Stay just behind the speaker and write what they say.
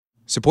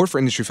Support for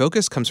Industry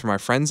Focus comes from our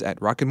friends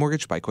at Rocket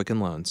Mortgage by Quicken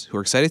Loans, who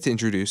are excited to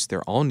introduce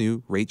their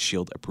all-new Rate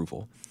Shield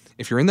approval.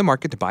 If you're in the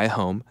market to buy a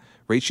home,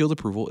 Rate Shield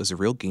approval is a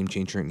real game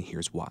changer, and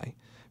here's why.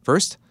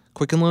 First,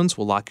 Quicken Loans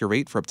will lock your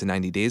rate for up to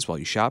 90 days while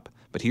you shop,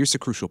 but here's the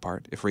crucial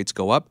part. If rates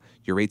go up,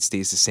 your rate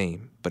stays the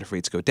same. But if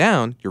rates go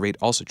down, your rate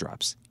also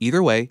drops.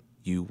 Either way,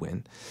 you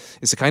win.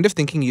 It's the kind of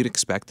thinking you'd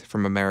expect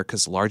from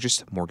America's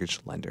largest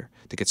mortgage lender.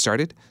 To get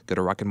started, go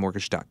to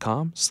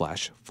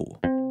rocketmortgage.com/fool.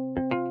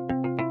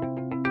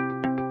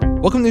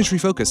 Welcome to Industry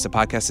Focus, the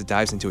podcast that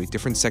dives into a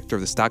different sector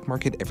of the stock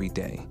market every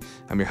day.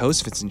 I'm your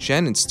host, Vincent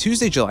Chen. It's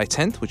Tuesday, July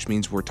 10th, which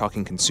means we're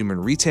talking consumer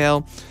and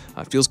retail.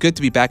 It feels good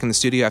to be back in the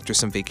studio after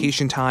some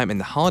vacation time and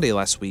the holiday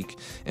last week,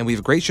 and we have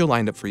a great show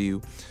lined up for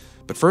you.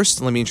 But first,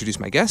 let me introduce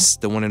my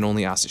guest, the one and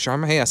only Asit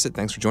Sharma. Hey, Asit,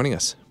 thanks for joining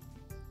us.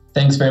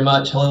 Thanks very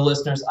much. Hello,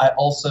 listeners. I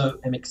also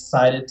am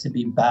excited to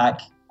be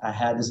back.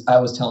 I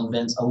was telling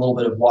Vince, a little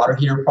bit of water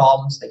heater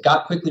problems. They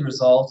got quickly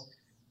resolved.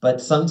 But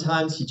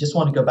sometimes you just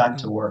want to go back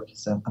to work.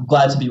 So I'm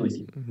glad to be with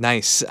you.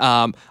 Nice.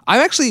 I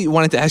actually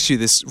wanted to ask you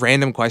this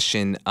random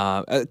question,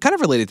 kind of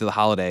related to the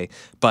holiday.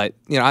 But,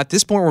 at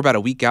this point, we're about a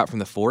week out from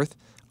the 4th.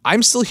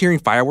 I'm still hearing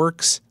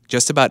fireworks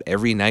just about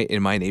every night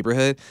in my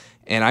neighborhood.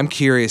 And I'm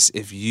curious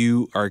if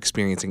you are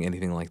experiencing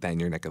anything like that in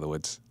your neck of the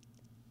woods.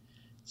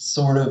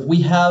 Sort of.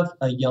 We have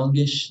a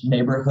youngish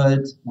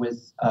neighborhood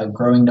with a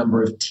growing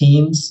number of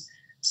teens.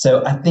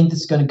 So I think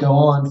it's going to go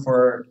on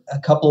for a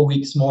couple of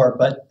weeks more.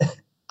 But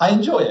I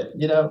enjoy it,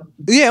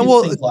 Yeah,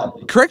 well,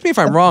 correct me if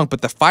I'm wrong,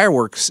 but the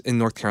fireworks in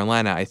North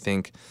Carolina, I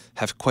think,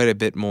 have quite a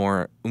bit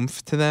more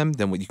oomph to them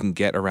than what you can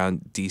get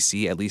around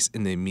D.C., at least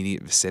in the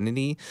immediate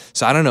vicinity.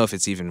 So I don't know if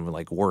it's even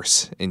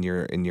worse in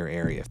your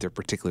area, if they're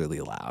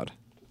particularly loud.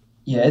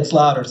 Yeah, it's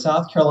louder.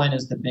 South Carolina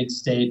is the big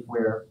state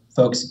where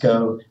folks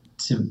go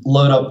to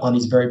load up on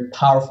these very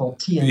powerful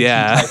TNT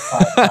type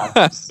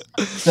firecrackers.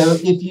 So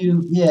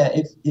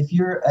if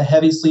you're a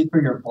heavy sleeper,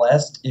 you're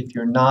blessed. If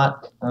you're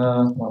not,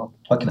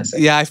 what can I say?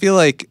 Yeah, I feel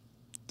like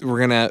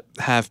we're gonna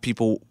have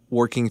people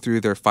working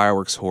through their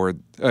fireworks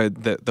hoard,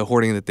 the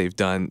hoarding that they've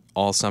done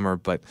all summer,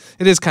 but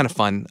it is kind of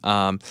fun.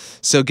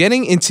 So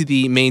getting into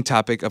the main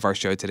topic of our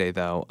show today,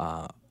 though.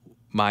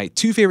 My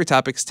two favorite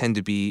topics tend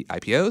to be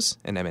IPOs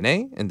and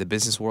M&A, and the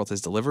business world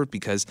has delivered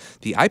because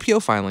the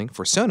IPO filing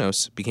for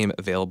Sonos became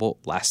available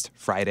last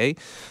Friday.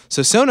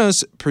 So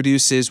Sonos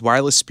produces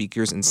wireless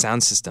speakers and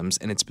sound systems,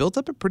 and it's built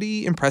up a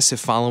pretty impressive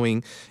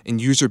following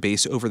and user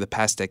base over the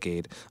past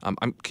decade.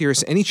 I'm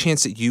curious, any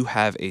chance that you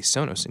have a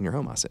Sonos in your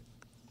home, Asit?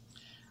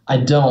 I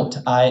don't.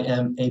 I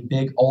am a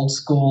big old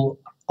school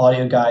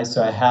audio guy,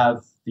 so I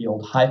have the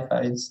old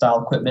hi-fi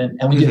style equipment,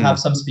 and we do have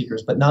some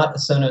speakers, but not a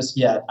Sonos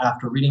yet.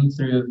 After reading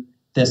through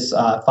this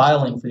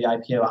filing for the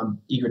IPO, I'm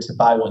eager to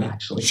buy one,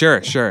 actually. Sure.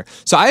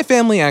 So I have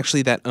family,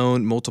 actually, that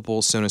own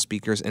multiple Sonos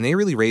speakers, and they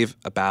really rave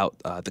about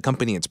the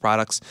company and its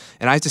products.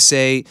 And I have to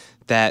say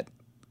that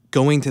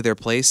going to their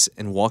place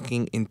and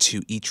walking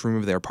into each room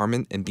of their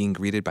apartment and being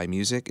greeted by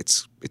music,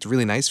 it's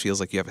really nice. Feels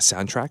like you have a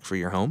soundtrack for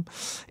your home.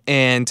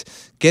 And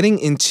getting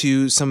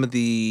into some of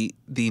the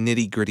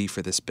nitty-gritty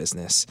for this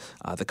business,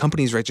 the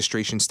company's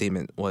registration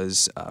statement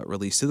was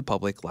released to the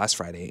public last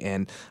Friday,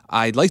 and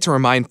I'd like to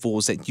remind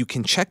fools that you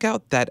can check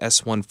out that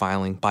S-1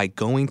 filing by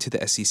going to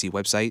the SEC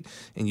website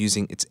and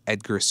using its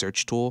EDGAR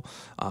search tool.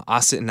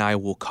 Asit and I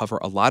will cover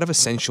a lot of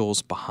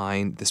essentials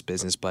behind this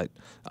business, but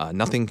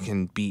nothing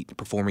can beat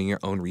performing your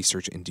own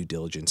research and due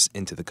diligence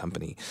into the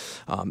company.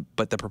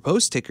 But the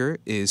proposed ticker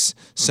is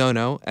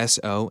SONO,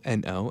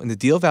 S-O-N-O, and the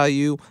deal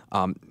value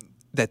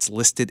that's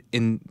listed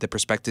in the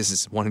prospectus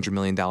is $100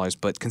 million,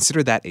 but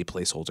consider that a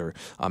placeholder.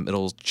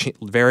 It'll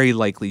very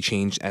likely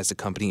change as the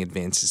company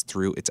advances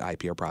through its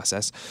IPO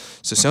process.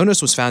 So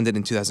Sonos was founded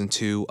in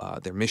 2002.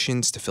 Their mission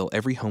is to fill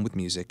every home with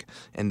music,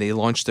 and they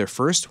launched their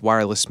first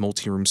wireless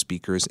multi-room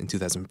speakers in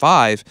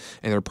 2005,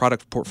 and their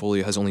product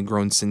portfolio has only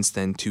grown since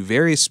then to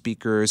various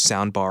speakers,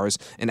 sound bars,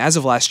 and as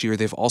of last year,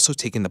 they've also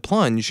taken the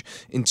plunge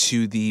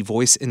into the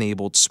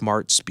voice-enabled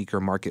smart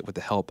speaker market with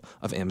the help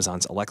of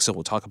Amazon's Alexa.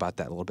 We'll talk about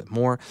that a little bit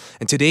more.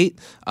 And to date,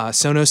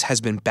 Sonos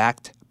has been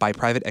backed by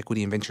private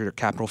equity and venture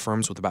capital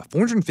firms with about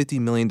 $450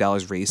 million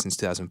raised since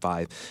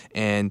 2005.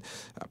 And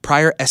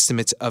prior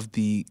estimates of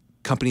the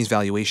company's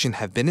valuation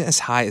have been as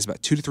high as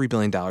about $2 to $3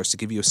 billion, to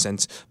give you a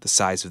sense of the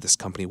size of this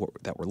company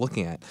that we're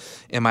looking at.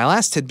 And my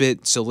last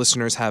tidbit, so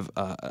listeners have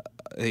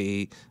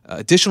a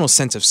additional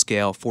sense of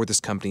scale for this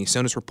company.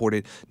 Sonos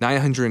reported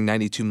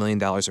 $992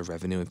 million of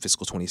revenue in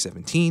fiscal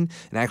 2017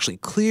 and actually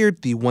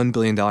cleared the $1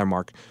 billion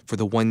mark for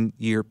the 1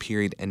 year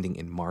period ending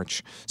in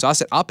March. So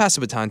Asit, I'll pass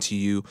the baton to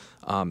you.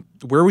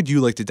 Where would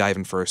you like to dive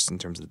in first in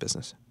terms of the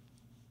business?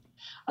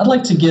 I'd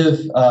like to give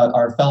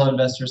our fellow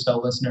investors,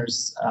 fellow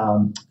listeners,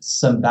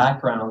 some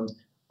background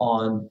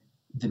on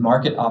the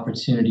market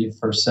opportunity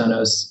for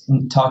Sonos,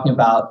 talking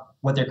about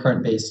what their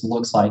current base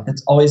looks like.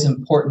 That's always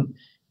important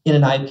in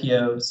an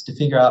IPO, is to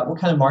figure out what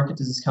kind of market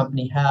does this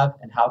company have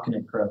and how can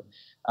it grow.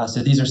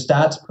 So these are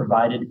stats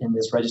provided in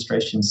this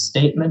registration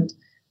statement.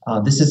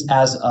 This is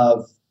as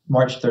of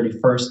March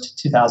 31st,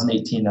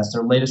 2018. That's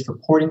their latest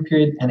reporting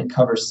period, and it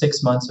covers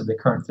 6 months of the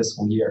current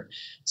fiscal year.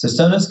 So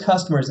Sonos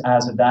customers,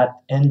 as of that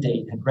end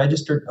date, had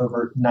registered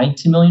over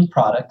 19 million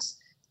products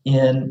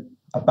in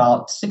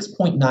about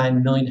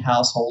 6.9 million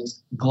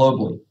households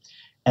globally.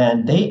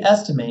 And they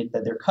estimate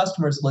that their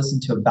customers listen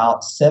to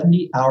about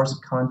 70 hours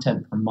of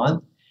content per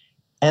month,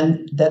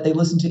 and that they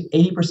listen to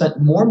 80%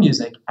 more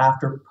music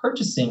after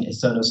purchasing a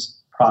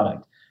Sonos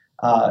product.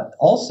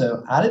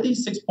 Also, out of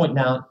these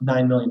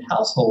 6.9 million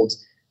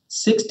households,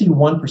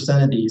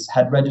 61% of these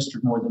had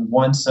registered more than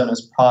one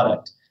Sonos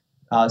product.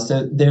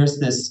 So there's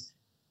this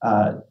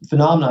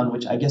phenomenon,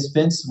 which I guess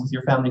Vince, with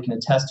your family, can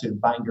attest to,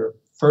 buying your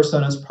first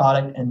Sonos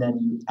product and then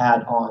you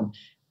add on.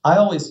 I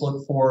always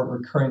look for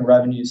recurring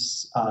revenue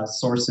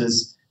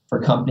sources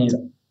for companies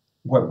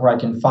where I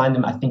can find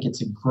them. I think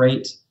it's a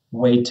great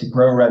way to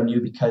grow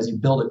revenue because you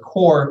build a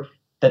core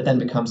that then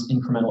becomes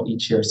incremental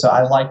each year. So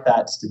I like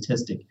that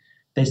statistic.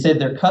 They say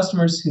their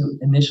customers who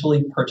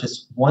initially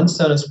purchase one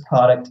Sonos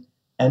product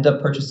end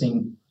up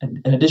purchasing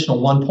an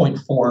additional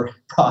 1.4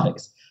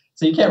 products.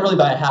 So you can't really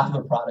buy half of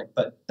a product,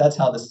 but that's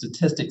how the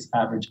statistics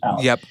average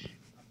out. Yep.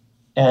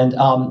 And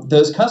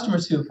those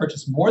customers who have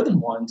purchased more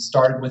than one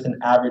started with an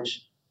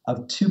average of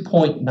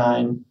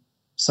 2.9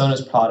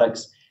 Sonos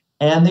products,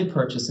 and they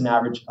purchased an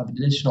average of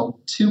additional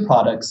 2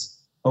 products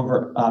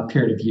over a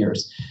period of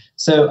years.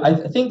 So I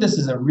think this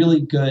is a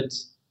really good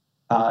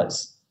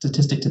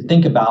statistic to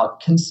think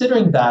about,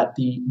 considering that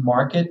the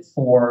market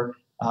for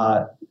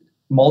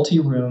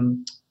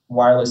multi-room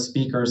wireless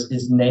speakers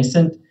is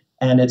nascent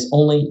and it's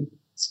only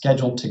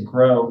scheduled to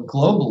grow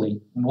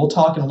globally. And we'll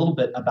talk in a little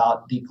bit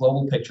about the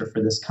global picture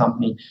for this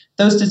company.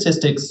 Those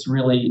statistics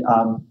really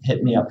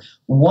hit me up.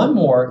 One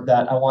more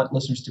that I want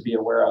listeners to be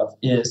aware of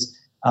is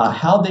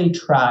how they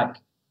track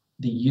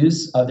the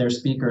use of their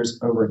speakers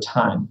over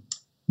time.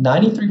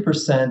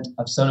 93%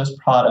 of Sonos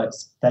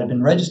products that have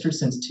been registered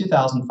since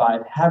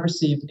 2005 have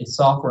received a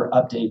software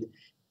update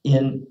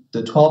in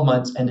the 12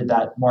 months ended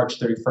that March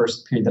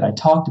 31st period that I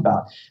talked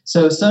about.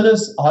 So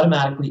Sonos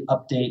automatically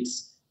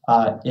updates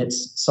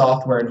its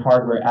software and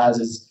hardware, as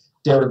is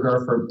de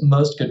rigueur for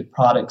most good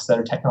products that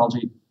are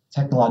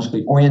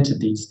technologically oriented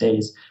these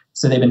days.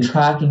 So they've been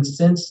tracking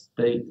since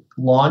they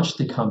launched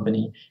the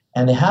company,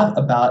 and they have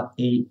about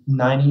a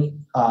 93%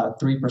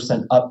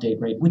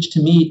 update rate, which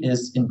to me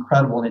is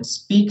incredible, and it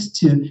speaks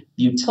to the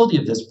utility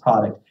of this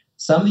product.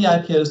 Some of the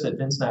IPOs that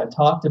Vince and I have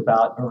talked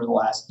about over the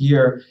last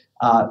year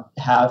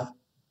have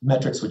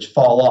metrics which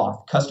fall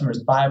off.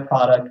 Customers buy a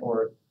product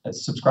or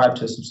subscribe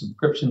to a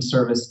subscription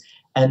service,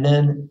 and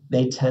then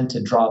they tend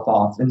to drop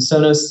off. And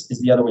Sonos is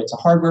the other way. It's a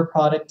hardware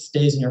product,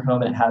 stays in your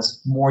home, and it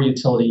has more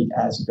utility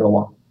as you go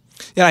along.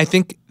 Yeah, I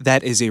think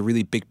that is a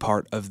really big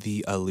part of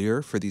the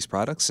allure for these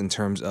products in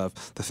terms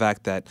of the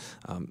fact that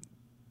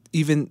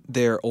even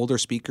their older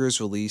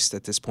speakers released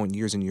at this point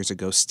years and years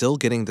ago, still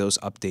getting those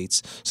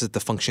updates so that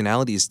the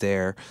functionality is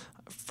there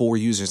for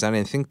users. And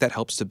I think that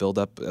helps to build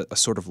up a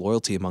sort of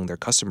loyalty among their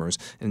customers.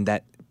 And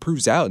that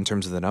proves out in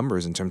terms of the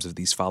numbers, in terms of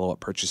these follow-up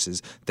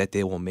purchases that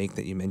they will make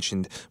that you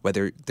mentioned,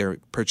 whether they're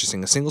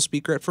purchasing a single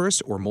speaker at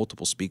first or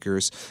multiple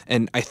speakers.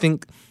 And I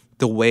think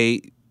the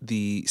way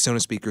the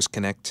Sonos speakers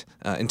connect,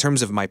 in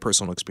terms of my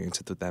personal experience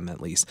with them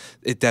at least,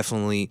 it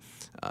definitely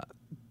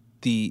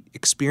the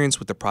experience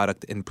with the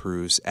product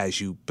improves as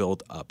you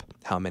build up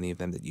how many of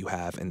them that you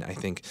have. And I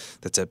think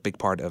that's a big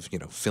part of,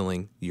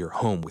 filling your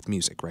home with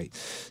music, right?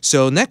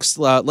 So next,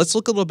 let's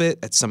look a little bit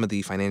at some of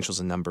the financials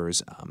and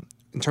numbers.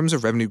 In terms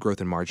of revenue growth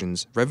and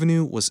margins,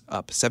 revenue was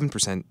up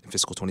 7% in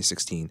fiscal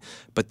 2016,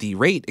 but the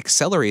rate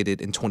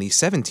accelerated in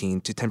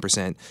 2017 to 10%,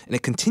 and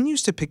it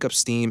continues to pick up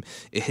steam.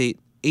 It hit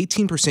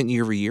 18%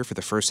 year over year for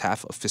the first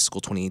half of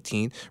fiscal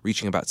 2018,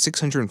 reaching about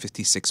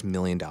 $656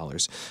 million.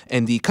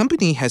 And the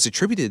company has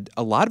attributed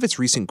a lot of its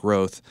recent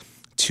growth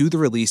to the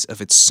release of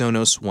its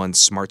Sonos One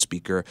smart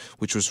speaker,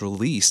 which was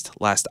released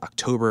last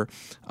October.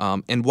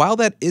 And while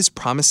that is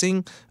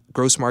promising,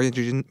 gross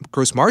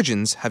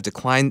margins have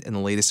declined in the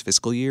latest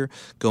fiscal year,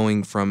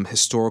 going from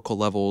historical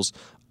levels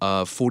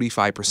of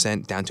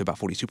 45% down to about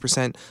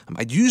 42%.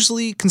 I'd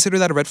usually consider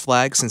that a red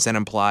flag, since that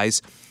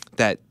implies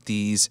that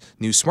these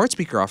new smart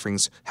speaker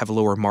offerings have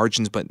lower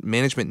margins, but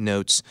management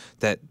notes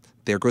that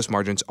their gross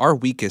margins are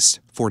weakest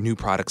for new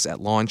products at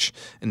launch,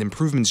 and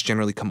improvements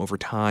generally come over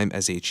time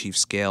as they achieve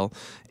scale.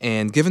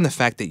 And given the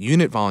fact that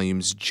unit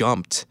volumes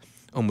jumped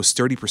almost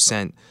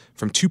 30%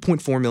 from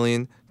 2.4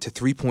 million to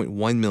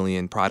 3.1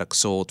 million products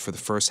sold for the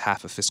first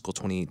half of fiscal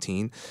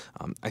 2018.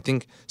 I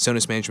think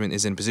Sonos management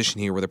is in a position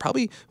here where they're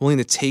probably willing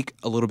to take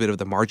a little bit of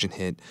the margin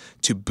hit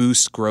to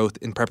boost growth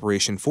in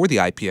preparation for the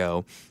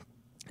IPO.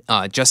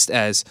 Just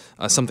as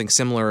something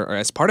similar, or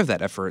as part of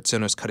that effort,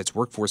 Sonos cut its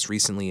workforce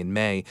recently in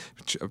May,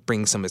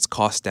 bringing some of its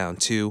costs down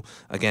too.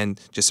 Again,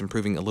 just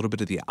improving a little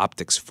bit of the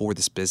optics for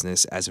this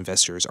business as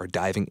investors are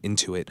diving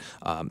into it,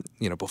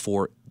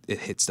 before it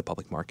hits the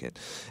public market.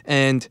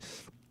 And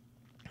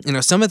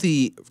Some of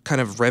the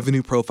kind of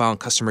revenue profile and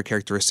customer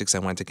characteristics I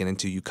wanted to get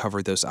into, you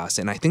covered those,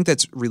 Asa. And I think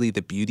that's really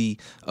the beauty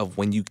of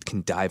when you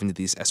can dive into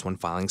these S1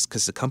 filings,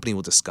 because the company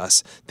will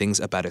discuss things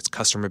about its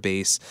customer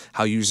base,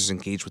 how users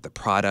engage with the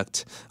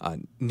product,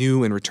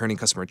 new and returning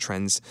customer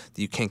trends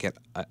that you can't get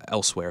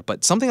elsewhere.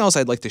 But something else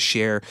I'd like to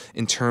share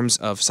in terms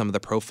of some of the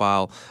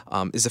profile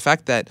is the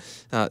fact that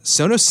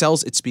Sonos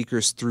sells its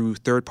speakers through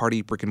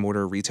third-party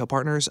brick-and-mortar retail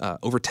partners,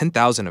 over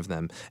 10,000 of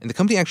them. And the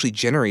company actually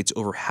generates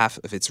over half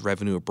of its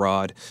revenue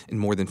abroad in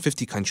more than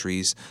 50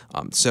 countries.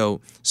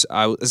 So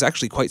I was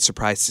actually quite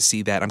surprised to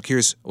see that. I'm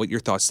curious what your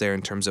thoughts there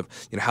in terms of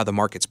how the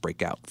markets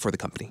break out for the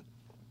company.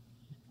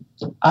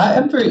 I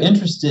am very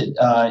interested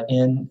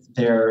in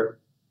their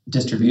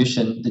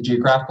distribution, the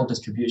geographical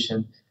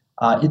distribution.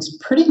 It's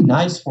pretty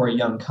nice for a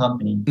young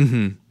company.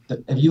 Mm-hmm.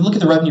 If you look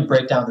at the revenue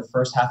breakdown the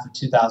first half of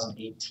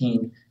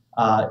 2018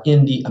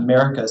 in the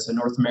Americas, so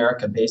North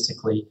America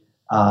basically,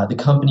 the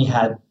company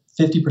had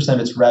 50% of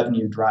its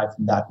revenue derived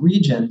from that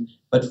region,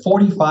 but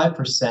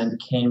 45%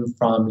 came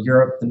from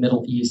Europe, the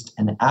Middle East,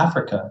 and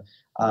Africa.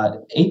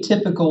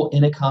 Atypical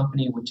in a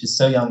company which is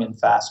so young and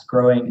fast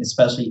growing,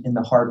 especially in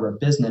the hardware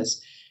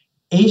business.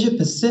 Asia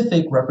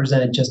Pacific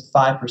represented just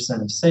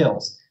 5% of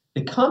sales.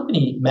 The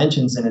company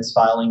mentions in its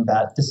filing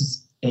that this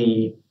is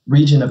a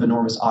region of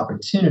enormous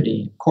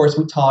opportunity. Of course,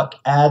 we talk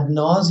ad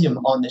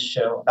nauseum on this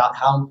show about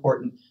how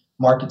important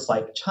markets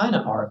like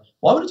China are.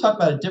 Well, I want to talk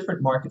about a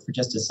different market for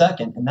just a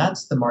second, and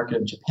that's the market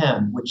of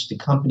Japan, which the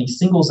company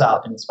singles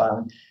out in its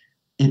filing.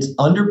 It's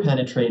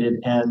underpenetrated,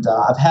 and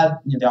I've had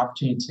the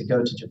opportunity to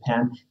go to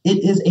Japan.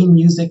 It is a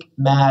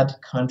music-mad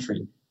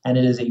country, and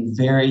it is a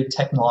very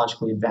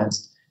technologically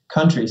advanced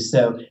country.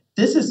 So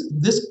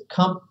this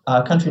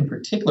country in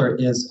particular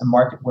is a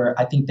market where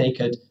I think they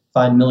could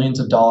find millions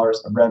of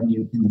dollars of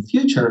revenue in the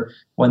future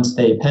once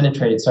they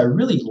penetrate it. So I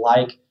really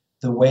like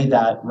the way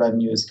that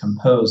revenue is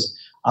composed.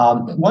 I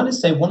want to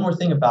say one more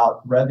thing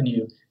about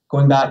revenue,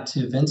 going back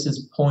to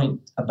Vince's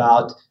point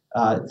about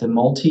the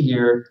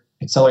multi-year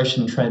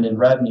acceleration trend in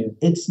revenue.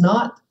 It's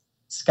not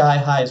sky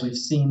high as we've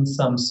seen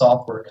some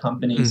software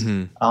companies.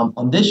 Mm-hmm.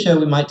 On this show,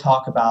 we might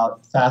talk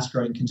about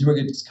fast-growing consumer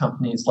goods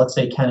companies, let's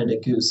say Canada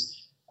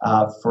Goose,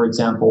 for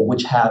example,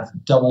 which have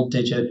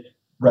double-digit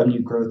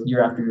revenue growth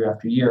year after year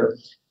after year.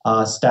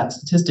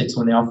 Statistics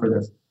when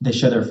they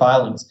show their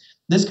filings.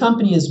 This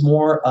company is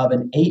more of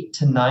an 8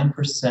 to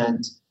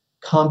 9%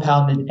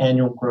 compounded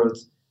annual growth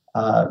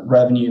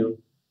revenue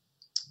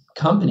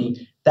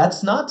company.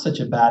 That's not such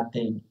a bad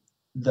thing.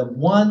 The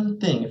one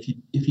thing,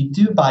 if you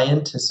do buy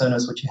into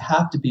Sonos, what you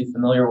have to be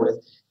familiar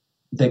with,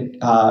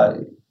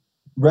 the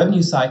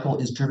revenue cycle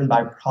is driven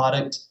by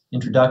product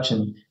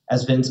introduction,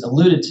 as Vince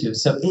alluded to.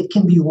 So it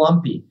can be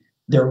lumpy.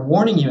 They're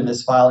warning you in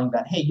this filing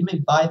that, hey, you may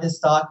buy this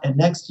stock, and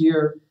next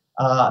year,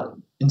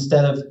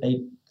 instead of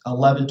a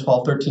 11,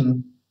 12,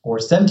 13, or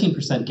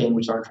 17% gain,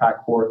 which are on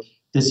track for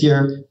this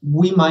year,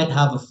 we might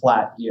have a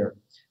flat year.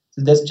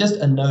 So that's just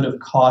a note of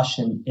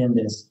caution in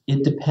this.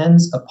 It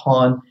depends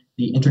upon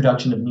the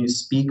introduction of new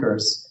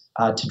speakers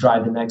to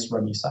drive the next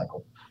revenue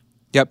cycle.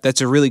 Yep,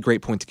 that's a really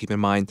great point to keep in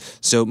mind.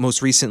 So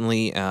most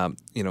recently,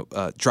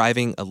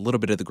 driving a little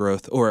bit of the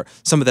growth or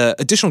some of the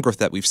additional growth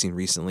that we've seen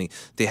recently,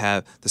 they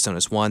have the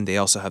Sonos One, they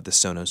also have the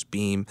Sonos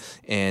Beam,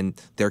 and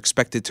they're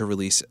expected to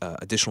release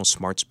additional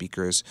smart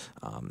speakers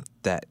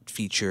that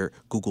feature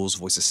Google's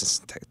voice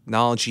assistant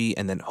technology,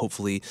 and then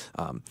hopefully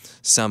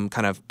some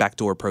kind of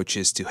backdoor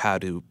approaches to how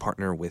to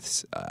partner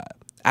with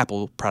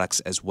Apple products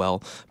as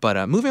well.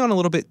 But moving on a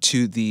little bit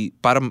to the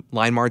bottom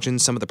line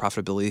margins, some of the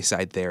profitability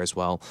side there as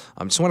well.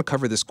 Just want to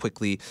cover this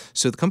quickly.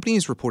 So the company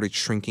has reported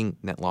shrinking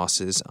net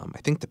losses. I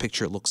think the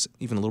picture looks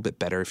even a little bit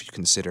better if you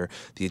consider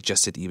the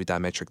adjusted EBITDA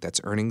metric,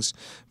 that's earnings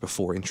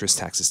before interest,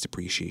 taxes,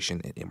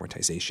 depreciation, and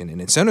amortization. And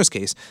in Sonos'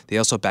 case, they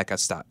also back out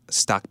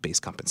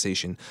stock-based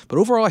compensation. But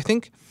overall, I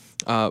think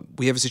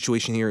we have a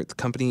situation here. The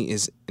company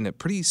is in a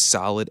pretty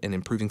solid and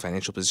improving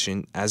financial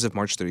position. As of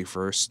March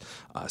 31st,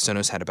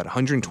 Sonos had about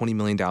 $120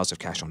 million of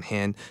cash on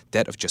hand,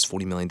 debt of just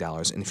 $40 million.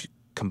 And if you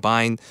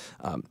combine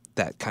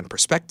that kind of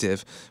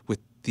perspective with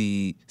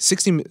the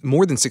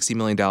more than $60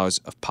 million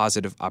of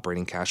positive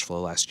operating cash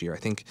flow last year, I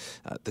think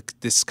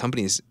this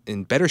company is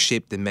in better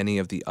shape than many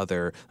of the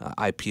other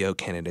IPO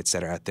candidates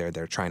that are out there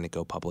that are trying to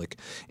go public.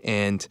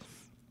 And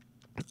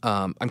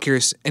I'm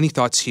curious, any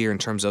thoughts here in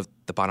terms of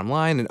the bottom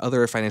line and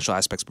other financial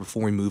aspects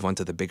before we move on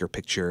to the bigger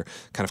picture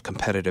kind of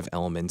competitive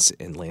elements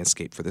and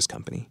landscape for this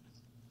company?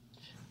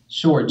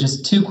 Sure.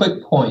 Just two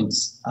quick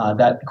points.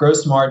 That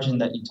gross margin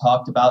that you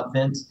talked about,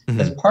 Vince,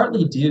 Mm-hmm. is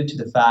partly due to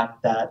the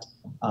fact that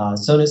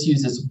Sonos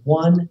uses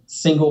one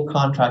single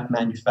contract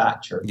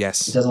manufacturer.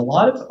 Yes. It does a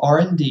lot of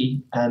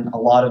R&D and a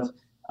lot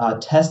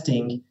of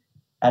testing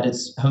at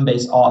its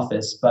home-based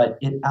office, but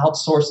it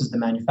outsources the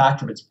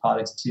manufacture of its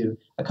products to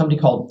a company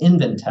called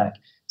Inventec.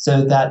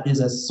 So that is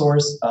a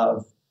source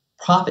of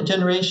profit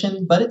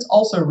generation, but it's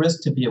also a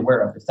risk to be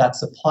aware of. If that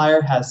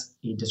supplier has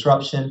a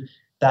disruption,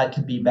 that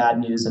could be bad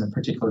news in a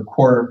particular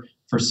quarter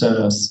for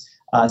Sonos.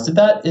 So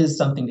that is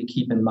something to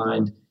keep in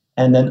mind.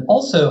 And then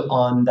also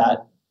on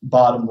that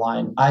bottom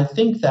line, I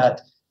think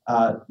that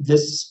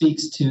this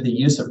speaks to the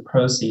use of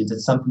proceeds.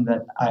 It's something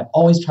that I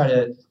always try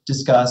to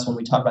discuss when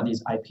we talk about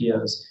these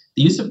IPOs.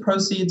 The use of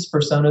proceeds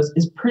for Sonos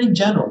is pretty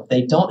general.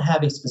 They don't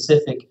have a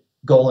specific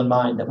goal in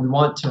mind that we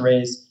want to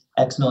raise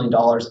X million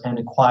dollars and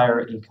acquire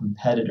a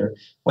competitor.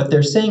 What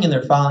they're saying in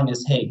their filing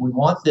is, hey, we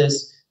want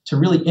this to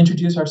really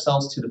introduce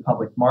ourselves to the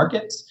public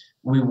markets.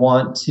 We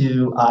want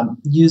to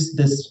use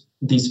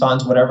these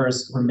funds, whatever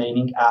is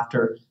remaining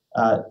after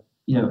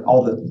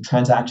all the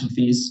transaction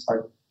fees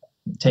are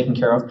taken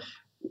care of,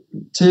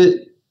 to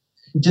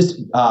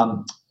just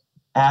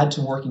add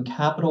to working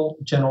capital,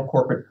 general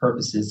corporate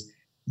purposes,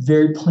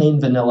 very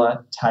plain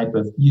vanilla type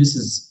of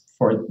uses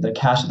for the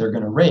cash that they're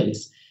going to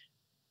raise.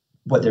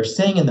 What they're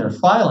saying in their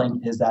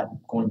filing is that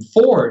going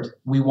forward,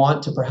 we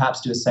want to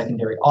perhaps do a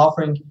secondary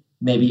offering,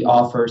 maybe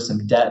offer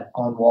some debt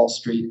on Wall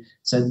Street.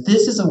 So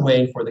this is a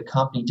way for the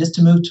company just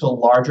to move to a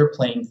larger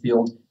playing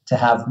field, to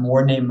have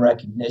more name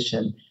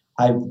recognition.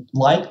 I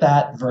like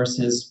that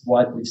versus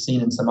what we've seen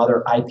in some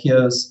other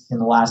IPOs in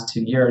the last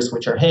 2 years,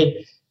 which are,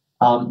 hey,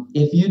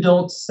 if you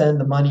don't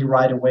send the money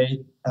right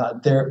away,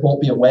 there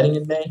won't be a wedding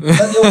in May. Is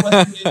that the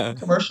Western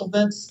commercial,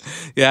 Vince?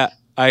 Yeah,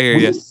 I hear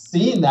you. We've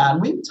seen that.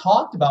 And we've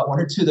talked about one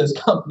or two of those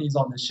companies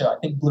on the show. I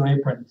think Blue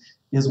Apron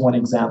is one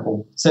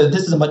example. So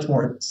this is a much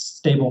more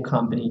stable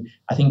company.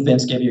 I think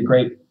Vince gave you a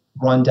great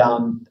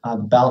rundown. The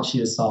balance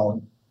sheet is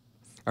solid.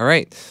 All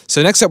right.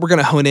 So next up, we're going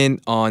to hone in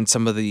on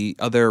some of the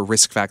other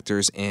risk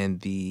factors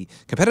and the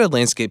competitive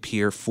landscape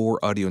here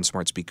for audio and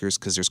smart speakers,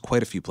 because there's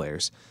quite a few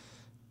players.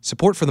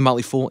 Support for The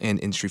Motley Fool and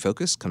Industry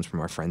Focus comes from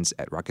our friends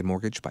at Rocket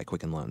Mortgage by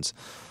Quicken Loans.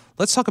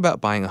 Let's talk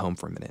about buying a home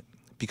for a minute.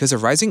 Because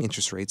of rising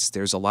interest rates,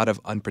 there's a lot of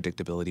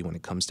unpredictability when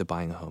it comes to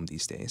buying a home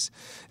these days.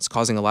 It's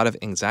causing a lot of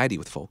anxiety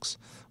with folks.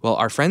 Well,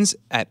 our friends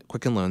at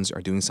Quicken Loans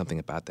are doing something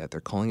about that. They're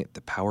calling it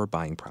the Power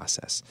Buying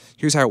Process.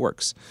 Here's how it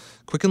works.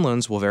 Quicken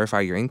Loans will verify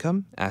your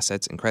income,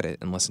 assets, and credit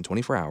in less than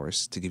 24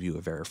 hours to give you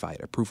a verified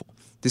approval.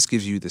 This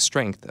gives you the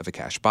strength of a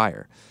cash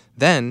buyer.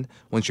 Then,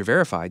 once you're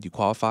verified, you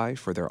qualify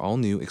for their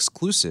all-new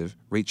exclusive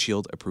Rate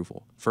Shield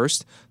approval.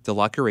 First, they'll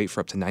lock your rate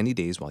for up to 90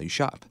 days while you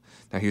shop.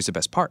 Now, here's the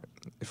best part.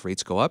 If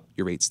rates go up,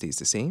 your rate stays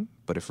the same.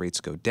 But if rates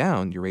go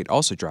down, your rate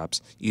also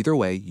drops. Either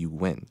way, you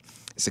win.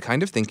 It's the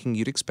kind of thinking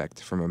you'd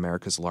expect from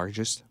America's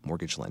largest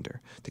mortgage lender.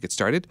 To get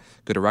started,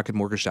 go to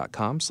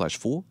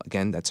rocketmortgage.com/fool.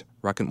 Again, that's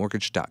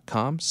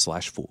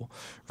rocketmortgage.com/fool.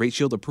 Rate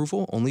Shield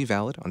approval only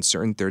valid on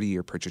certain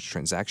 30-year purchase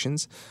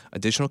transactions.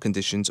 Additional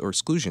conditions or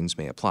exclusions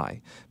may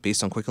apply,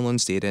 based on Quicken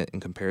Loans data in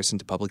comparison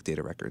to public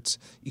data records.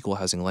 Equal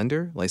housing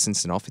lender,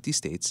 licensed in all 50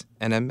 states,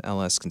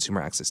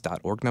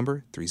 NMLSconsumeraccess.org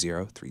number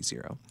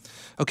 3030.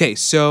 Okay,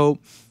 so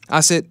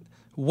Asit,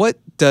 what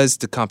does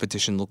the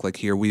competition look like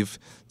here? We've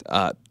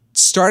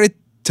started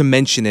to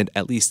mention it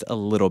at least a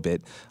little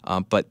bit,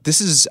 but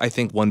this is, I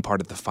think, one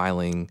part of the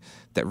filing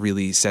that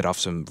really set off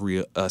some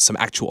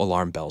actual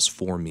alarm bells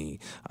for me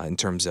in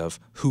terms of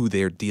who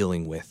they're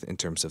dealing with in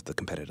terms of the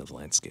competitive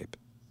landscape.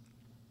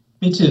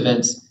 Me too,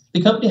 Vince.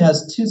 The company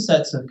has two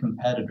sets of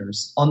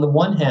competitors. On the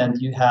one hand,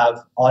 you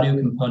have audio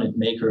component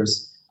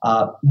makers.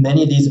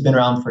 Many of these have been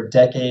around for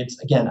decades.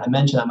 Again, I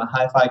mentioned I'm a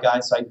hi-fi guy,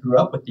 so I grew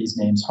up with these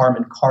names: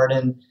 Harman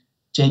Kardon,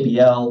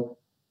 JBL,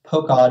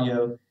 Polk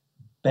Audio,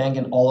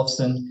 Bang &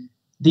 Olufsen.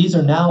 These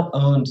are now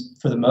owned,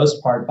 for the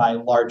most part, by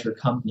larger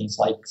companies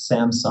like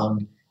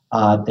Samsung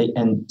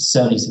and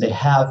Sony. So they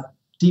have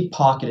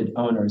deep-pocketed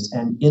owners.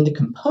 And in the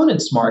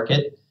components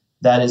market,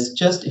 that is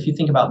just, if you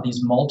think about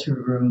these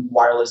multi-room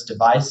wireless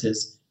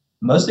devices,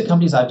 most of the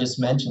companies I've just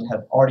mentioned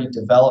have already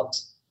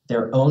developed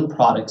their own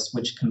products,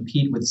 which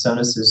compete with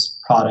Sonos's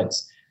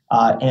products.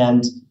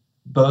 And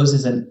Bose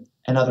is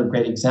another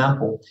great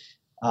example.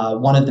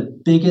 One of the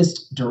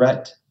biggest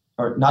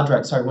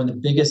one of the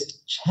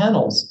biggest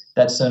channels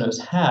that Sonos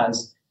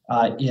has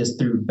is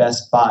through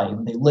Best Buy.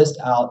 And they list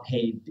out,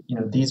 hey,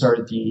 these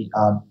are the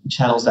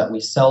channels that we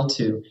sell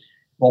to.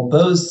 Well,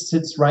 Bose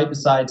sits right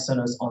beside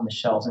Sonos on the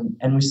shelves,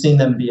 and we've seen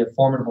them be a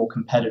formidable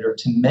competitor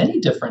to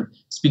many different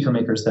speaker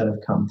makers that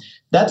have come.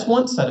 That's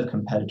one set of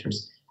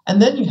competitors.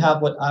 And then you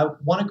have what I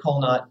want to call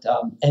not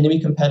enemy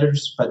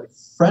competitors, but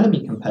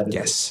frenemy competitors.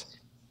 Yes.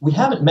 We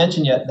haven't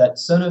mentioned yet that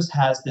Sonos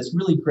has this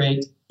really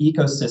great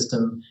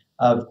ecosystem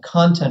of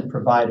content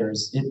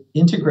providers. It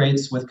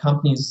integrates with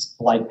companies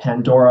like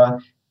Pandora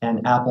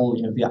and Apple,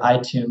 via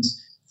iTunes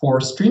for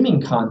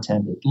streaming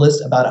content. It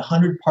lists about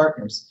 100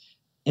 partners.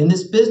 In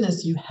this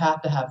business, you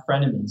have to have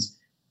frenemies.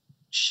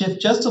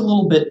 Shift just a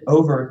little bit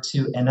over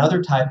to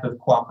another type of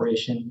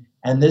cooperation,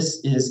 and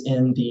this is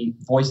in the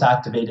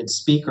voice-activated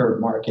speaker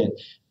market.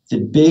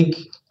 The big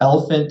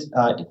elephant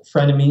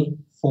frenemy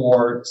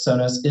for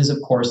Sonos is, of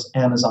course,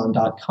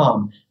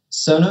 Amazon.com.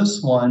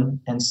 Sonos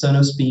One and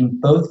Sonos Beam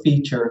both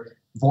feature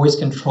voice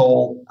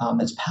control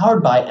that's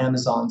powered by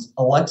Amazon's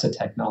Alexa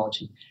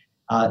technology.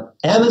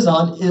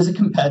 Amazon is a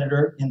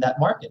competitor in that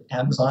market.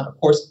 Amazon, of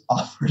course,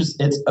 offers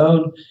its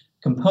own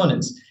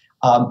components.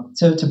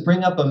 So to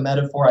bring up a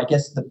metaphor, I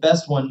guess the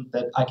best one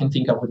that I can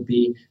think of would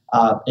be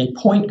a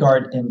point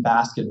guard in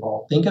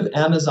basketball. Think of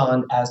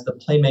Amazon as the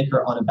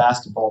playmaker on a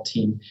basketball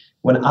team.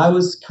 When I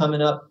was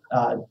coming up,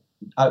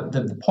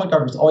 the point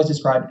guard was always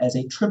described as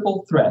a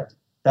triple threat.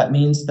 That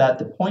means that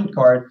the point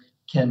guard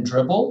can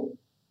dribble,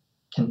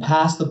 can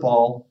pass the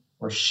ball,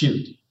 or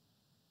shoot.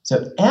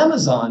 So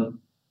Amazon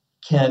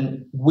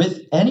can,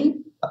 with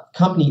any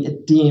company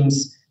it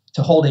deems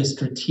to hold a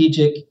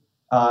strategic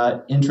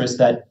interest,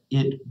 that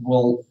it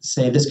will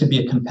say this could be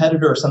a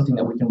competitor or something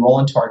that we can roll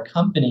into our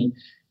company,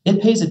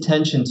 it pays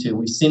attention to.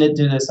 We've seen it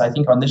do this. I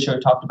think on this show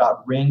we talked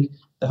about Ring,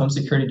 the home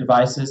security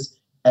devices.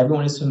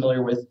 Everyone is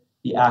familiar with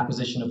the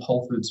acquisition of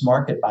Whole Foods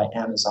Market by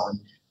Amazon.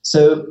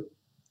 So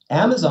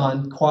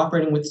Amazon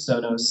cooperating with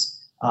Sonos,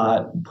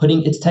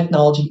 putting its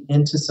technology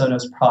into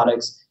Sonos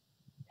products,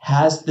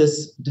 has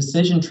this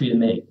decision tree to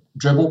make: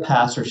 dribble,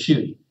 pass, or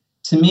shoot.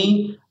 To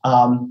me,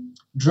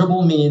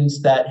 dribble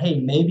means that, hey,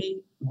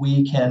 maybe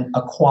we can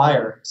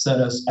acquire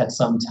Sonos at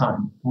some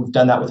time. We've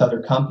done that with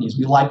other companies.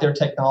 We like their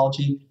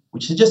technology.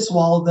 We should just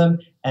swallow them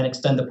and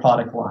extend the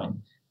product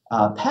line.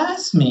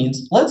 Pass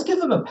means let's give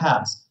them a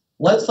pass.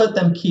 Let's let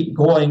them keep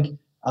going.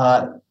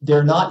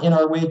 They're not in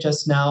our way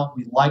just now.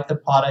 We like the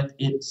product.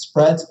 It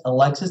spreads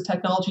Alexa's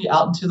technology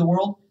out into the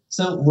world,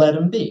 so let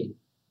them be.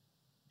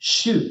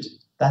 Shoot.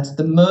 That's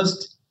the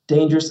most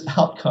dangerous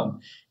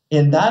outcome.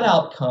 In that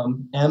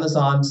outcome,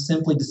 Amazon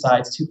simply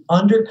decides to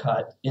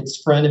undercut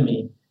its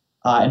frenemy.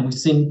 And we've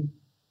seen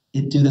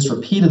it do this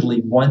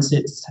repeatedly once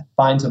it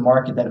finds a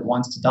market that it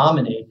wants to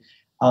dominate,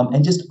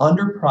 and just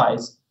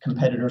underprice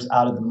competitors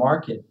out of the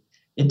market.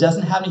 It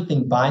doesn't have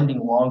anything binding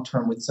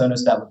long-term with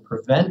Sonos that would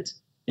prevent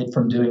it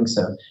from doing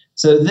so.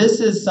 So this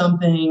is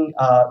something,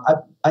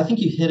 I think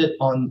you hit it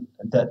on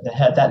the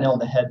head, that nail on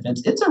the head,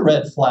 Vince. It's a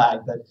red flag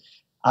that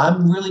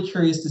I'm really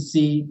curious to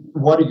see.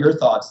 What are your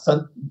thoughts?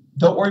 So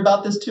don't worry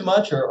about this too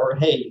much, or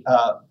hey,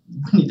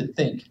 we need to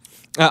think.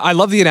 I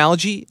love the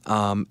analogy.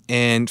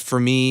 And for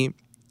me,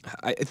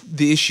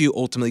 the issue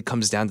ultimately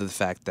comes down to the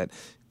fact that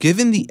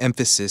given the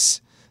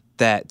emphasis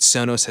that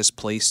Sonos has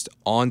placed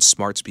on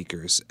smart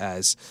speakers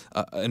as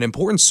an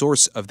important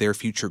source of their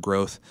future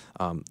growth,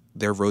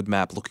 their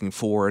roadmap looking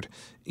forward,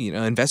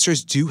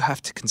 investors do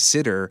have to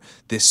consider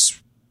this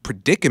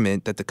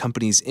predicament that the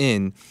company's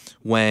in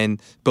when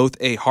both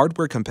a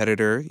hardware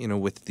competitor,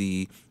 with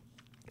the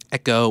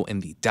Echo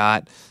and the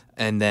Dot,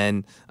 and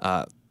then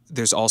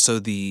there's also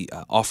the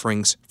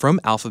offerings from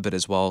Alphabet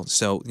as well.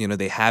 So,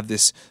 they have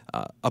this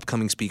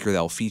upcoming speaker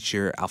that will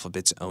feature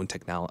Alphabet's own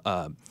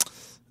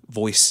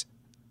voice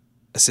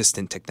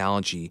assistant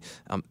technology.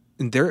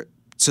 And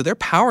they're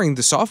powering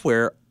the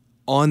software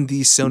on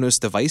these Sonos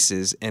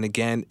devices. And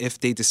again, if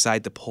they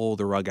decide to pull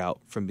the rug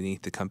out from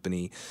beneath the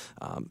company,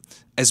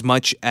 as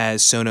much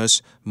as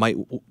Sonos might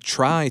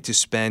try to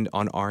spend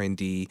on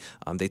R&D,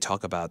 they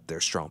talk about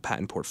their strong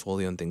patent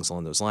portfolio and things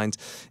along those lines,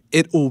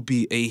 it will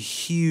be a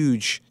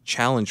huge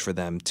challenge for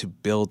them to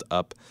build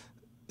up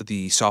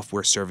the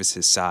software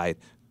services side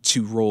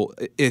to roll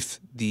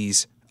if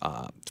these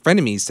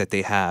frenemies that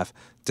they have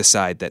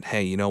decide that,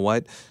 hey, you know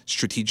what,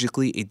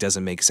 strategically it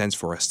doesn't make sense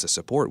for us to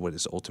support what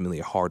is ultimately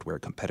a hardware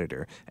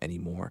competitor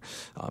anymore.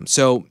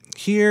 So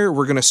here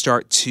we're going to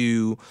start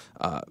to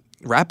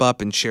wrap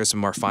up and share some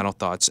of our final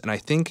thoughts. And I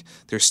think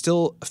there's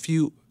still a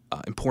few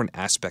important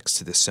aspects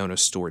to this Sonos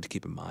story to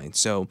keep in mind.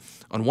 So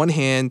on one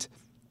hand,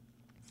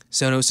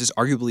 Sonos is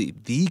arguably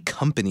the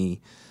company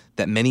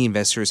that many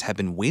investors have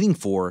been waiting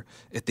for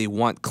if they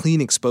want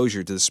clean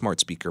exposure to the smart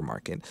speaker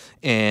market.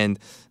 And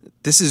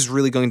this is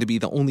really going to be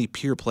the only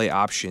pure play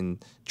option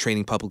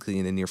trading publicly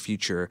in the near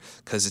future,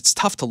 because it's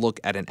tough to look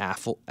at an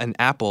Apple, an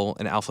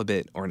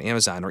Alphabet, or an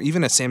Amazon, or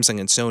even a Samsung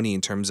and Sony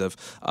in terms of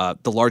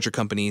the larger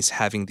companies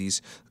having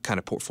these kind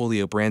of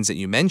portfolio brands that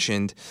you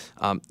mentioned.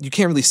 You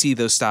can't really see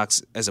those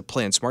stocks as a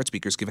play on smart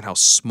speakers, given how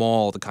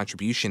small the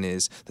contribution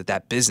is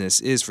that business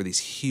is for these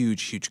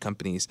huge, huge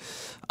companies.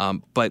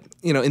 But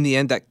in the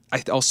end, that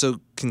I also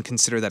can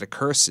consider that a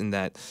curse in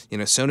that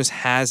Sonos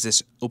has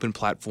this open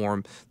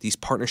platform, these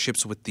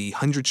partnerships with the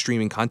 100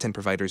 streaming content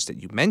providers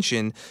that you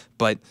mentioned,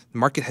 but the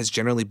market has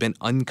generally been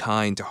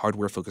unkind to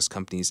hardware-focused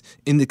companies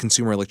in the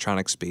consumer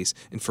electronics space,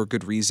 and for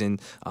good reason.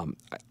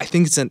 I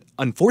think it's an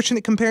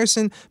unfortunate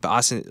comparison, but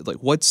Austin,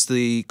 what's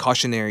the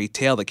cautionary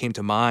tale that came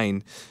to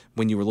mind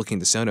when you were looking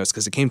to Sonos?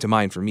 Because it came to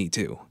mind for me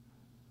too.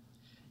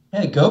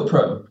 Yeah,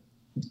 GoPro.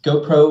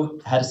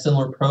 GoPro had a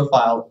similar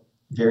profile,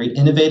 very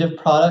innovative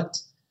product,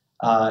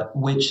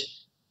 which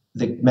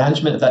the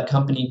management of that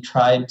company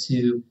tried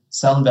to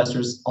sell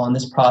investors on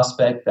this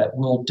prospect that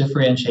will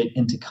differentiate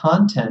into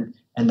content,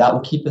 and that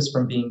will keep us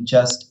from being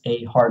just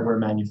a hardware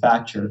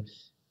manufacturer.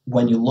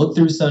 When you look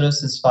through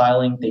Sonos's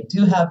filing, they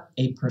do have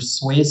a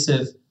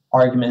persuasive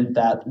argument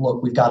that,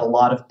 look, we've got a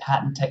lot of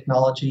patent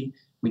technology.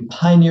 We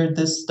pioneered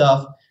this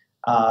stuff.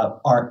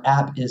 Our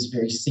app is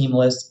very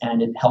seamless,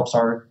 and it helps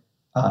our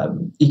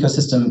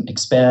ecosystem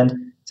expand.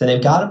 So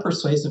they've got a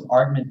persuasive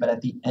argument, but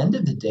at the end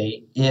of the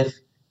day, if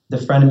the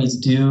frenemies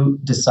do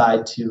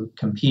decide to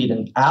compete,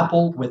 and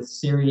Apple with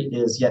Siri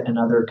is yet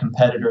another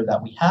competitor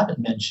that we haven't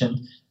mentioned.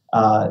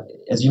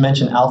 As you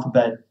mentioned,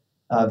 Alphabet,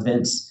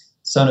 Vince,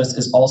 Sonos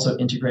is also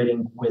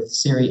integrating with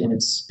Siri in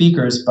its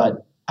speakers,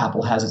 but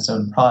Apple has its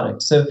own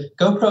product. So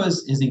GoPro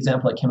is the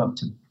example that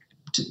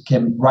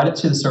came right up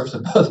to the surface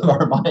of both of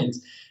our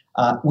minds.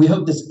 We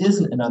hope this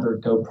isn't another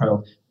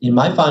GoPro. And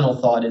my final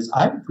thought is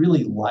I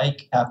really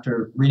like,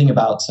 after reading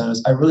about Sonos,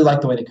 I really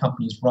like the way the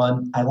company's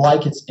run. I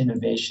like its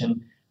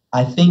innovation.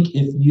 I think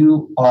if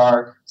you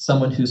are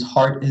someone whose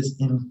heart is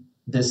in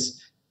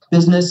this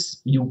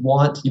business, you've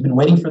been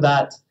waiting for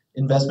that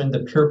investment, the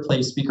pure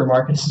play speaker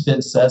market, as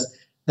Vince says,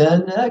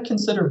 then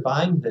consider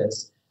buying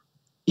this.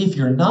 If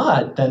you're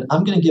not, then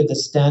I'm going to give the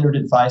standard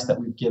advice that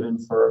we've given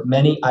for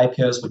many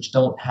IPOs which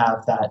don't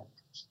have that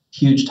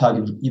huge tug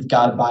of you've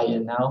got to buy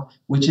in now,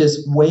 which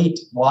is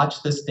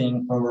watch this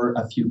thing over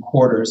a few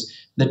quarters.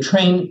 The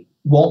train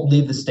won't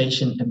leave the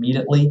station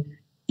immediately.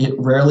 It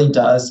rarely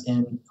does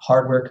in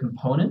hardware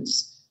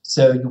components.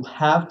 So you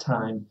have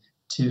time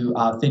to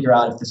figure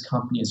out if this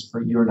company is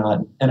for you or not.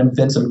 And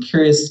Vince, I'm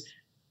curious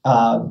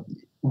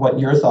what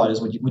your thought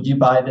is. Would you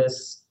buy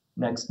this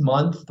next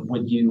month?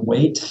 Would you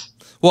wait?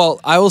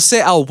 Well, I will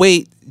say I'll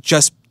wait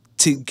just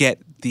to get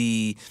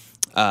the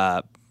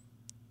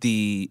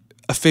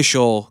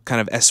official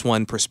kind of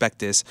S1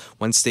 prospectus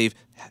once they've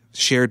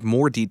shared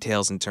more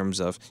details in terms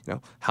of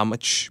how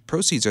much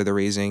proceeds are they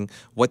raising,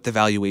 what the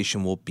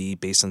valuation will be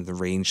based on the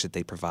range that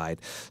they provide.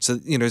 So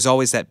there's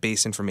always that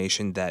base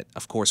information that,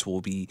 of course,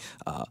 we'll be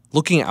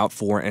looking out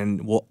for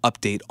and we'll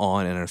update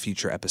on in a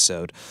future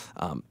episode.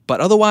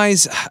 But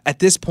otherwise, at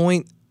this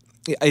point,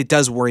 it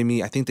does worry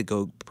me. I think the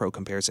GoPro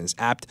comparison is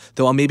apt,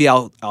 though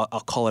I'll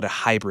call it a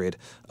hybrid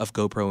of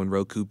GoPro and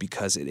Roku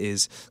because it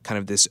is kind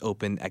of this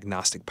open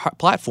agnostic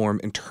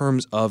platform in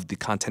terms of the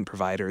content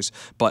providers.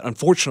 But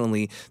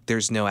unfortunately,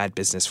 there's no ad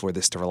business for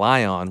this to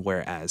rely on,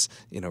 whereas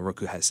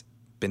Roku has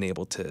been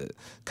able to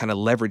kind of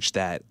leverage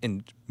that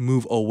and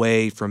move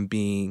away from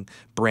being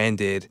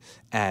branded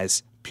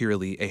as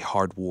purely a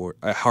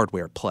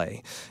hardware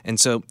play. And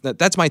so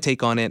that's my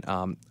take on it.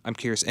 I'm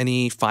curious,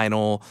 any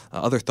final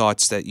other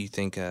thoughts that you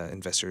think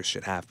investors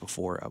should have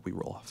before we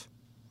roll off?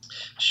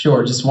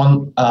 Sure. Just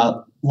one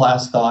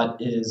last thought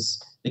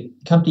is the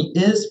company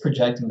is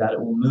projecting that it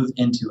will move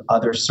into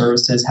other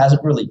services,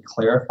 hasn't really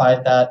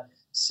clarified that.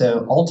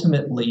 So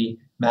ultimately,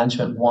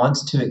 management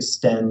wants to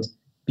extend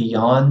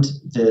beyond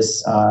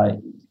this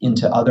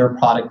into other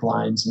product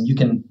lines. And you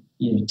can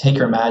take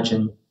your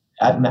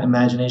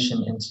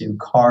imagination into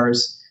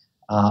cars,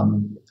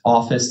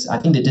 office. I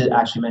think they did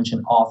actually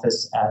mention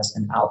office as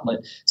an outlet.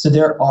 So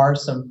there are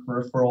some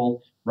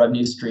peripheral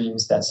revenue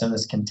streams that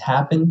Sonos can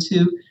tap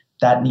into.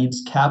 That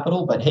needs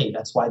capital, but hey,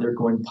 that's why they're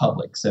going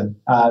public. So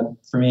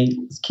for me,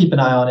 let's keep an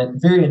eye on it.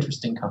 Very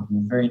interesting company,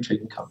 very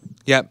intriguing company.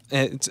 Yeah,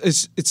 it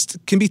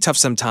can be tough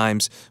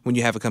sometimes when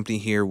you have a company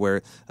here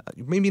where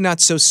you're maybe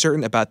not so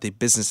certain about the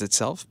business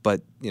itself,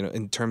 but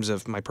in terms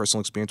of my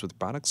personal experience with the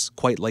products,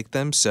 quite like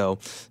them. So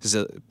there's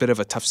a bit of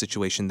a tough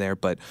situation there,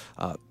 but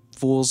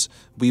Fools,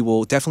 we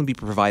will definitely be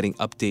providing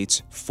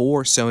updates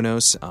for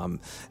Sonos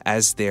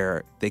as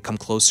they come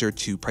closer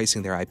to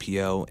pricing their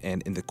IPO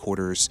and in the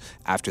quarters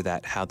after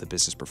that, how the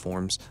business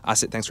performs.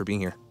 Asit, thanks for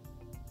being here.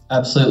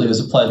 Absolutely. It was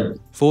a pleasure.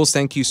 Fools,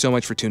 thank you so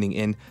much for tuning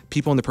in.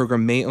 People on the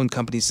program may own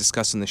companies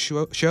discussed in the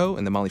show,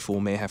 and the Motley Fool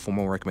may have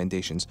formal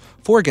recommendations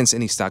for or against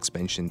any stocks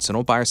mentioned, so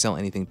don't buy or sell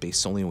anything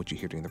based solely on what you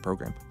hear during the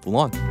program. Fool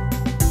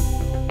on.